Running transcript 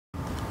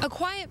A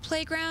quiet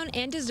playground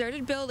and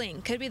deserted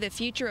building could be the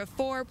future of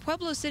 4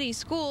 Pueblo City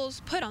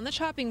schools put on the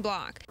chopping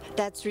block.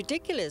 That's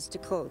ridiculous to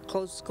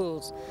close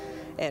schools.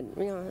 And,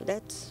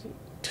 that's,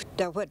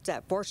 what's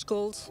that, 4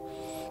 schools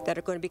that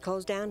are going to be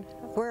closed down?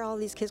 Where are all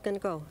these kids going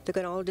to go? They're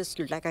going to all just,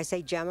 like I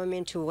say, jam them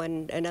into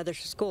another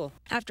school.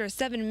 After a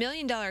 $7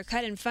 million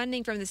cut in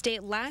funding from the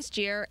state last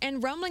year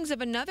and rumblings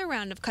of another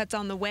round of cuts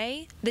on the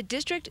way, the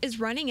district is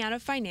running out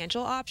of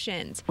financial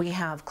options. We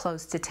have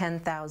close to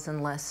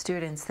 10,000 less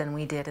students than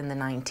we did in the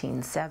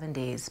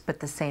 1970s, but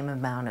the same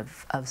amount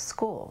of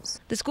schools.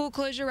 The school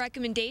closure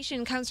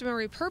recommendation comes from a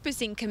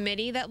repurposing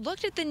committee that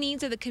looked at the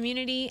needs of the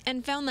community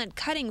and found that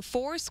cutting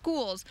 4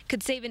 schools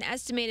could save an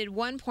estimated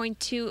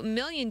 $1.2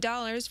 million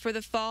for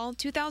the fall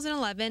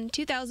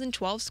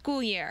 2011-2012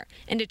 school year.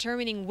 In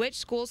determining which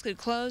schools could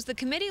close, the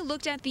committee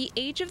looked at the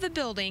age of the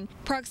building,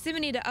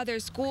 proximity to other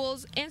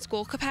schools, and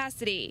school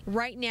capacity.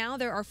 Right now,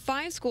 there are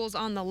 5 schools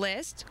on the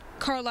list: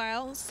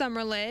 Carlisle,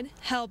 Summerlid,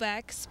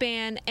 Hellbeck,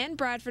 Span, and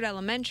Bradford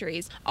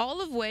Elementaries, all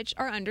of which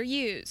are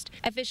underused.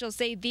 Officials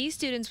say these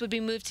students would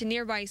be moved to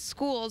nearby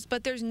schools,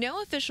 but there's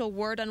no official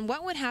word on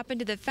what would happen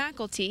to the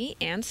faculty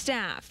and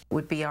staff. It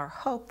would be our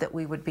hope that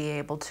we would be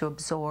able to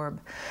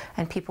absorb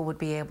and people would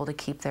be able to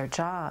keep their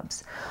jobs.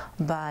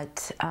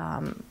 But,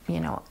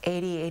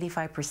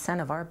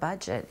 80–85% of our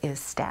budget is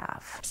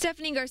staff.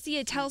 Stephanie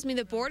Garcia tells me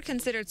the board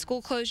considered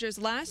school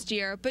closures last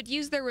year, but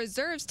used their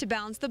reserves to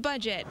balance the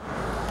budget.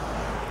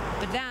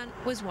 But that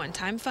was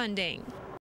one-time funding.